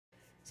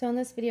So in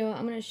this video,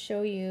 I'm going to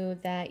show you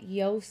that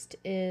Yoast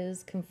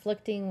is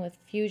conflicting with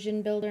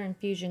Fusion Builder and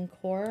Fusion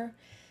Core.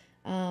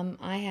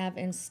 I have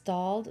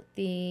installed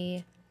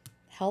the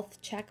health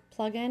check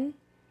plugin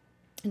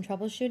in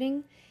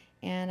troubleshooting,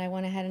 and I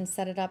went ahead and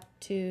set it up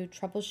to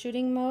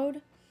troubleshooting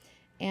mode.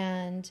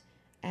 And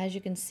as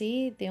you can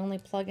see, the only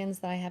plugins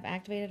that I have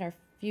activated are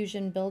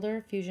Fusion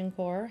Builder, Fusion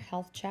Core,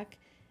 Health Check,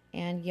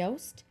 and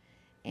Yoast.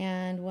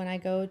 And when I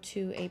go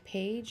to a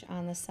page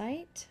on the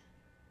site,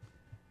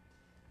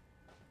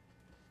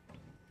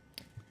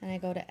 and I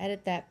go to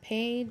edit that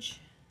page,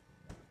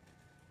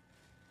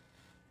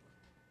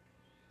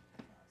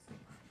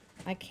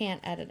 I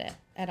can't edit it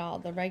at all.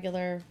 The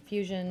regular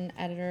Fusion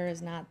editor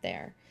is not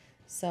there.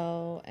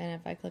 So, and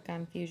if I click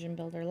on Fusion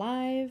Builder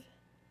Live,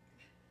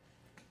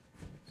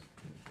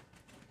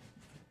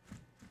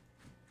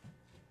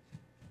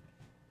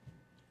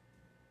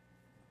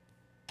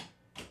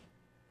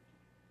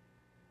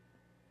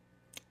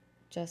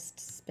 just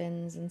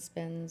spins and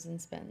spins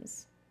and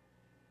spins.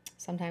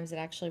 Sometimes it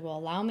actually will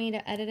allow me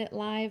to edit it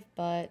live,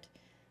 but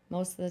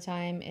most of the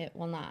time it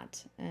will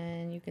not.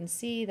 And you can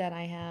see that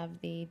I have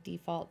the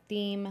default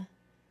theme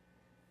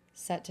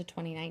set to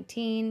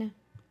 2019.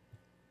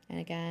 And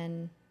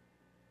again,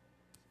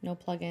 no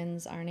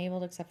plugins are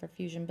enabled except for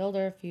Fusion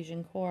Builder,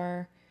 Fusion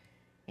Core,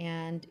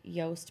 and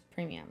Yoast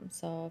Premium.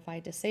 So if I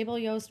disable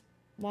Yoast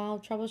while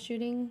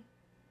troubleshooting,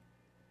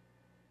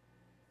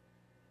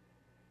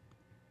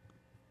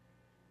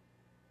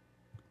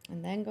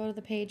 and then go to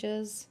the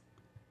pages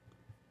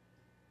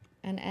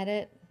and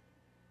edit,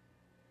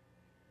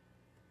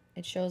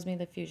 it shows me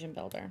the Fusion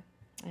Builder.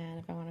 And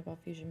if I want to go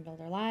Fusion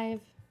Builder Live,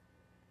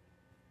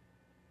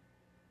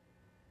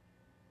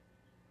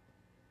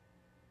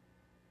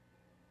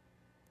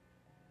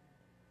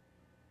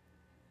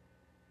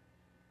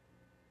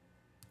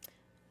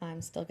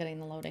 I'm still getting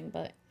the loading,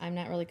 but I'm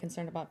not really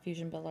concerned about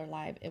Fusion Builder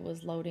Live. It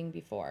was loading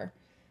before,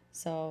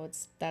 so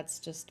that's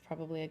just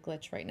probably a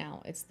glitch right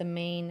now. It's the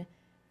main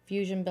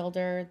Fusion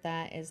Builder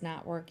that is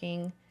not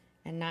working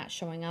and not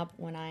showing up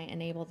when I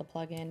enable the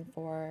plugin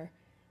for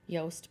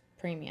Yoast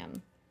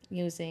Premium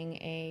using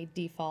a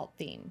default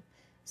theme.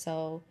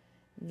 So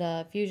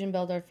the Fusion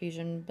Builder,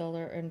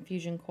 and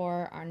Fusion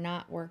Core are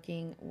not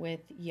working with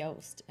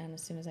Yoast, and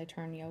as soon as I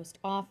turn Yoast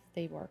off,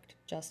 they worked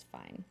just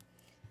fine.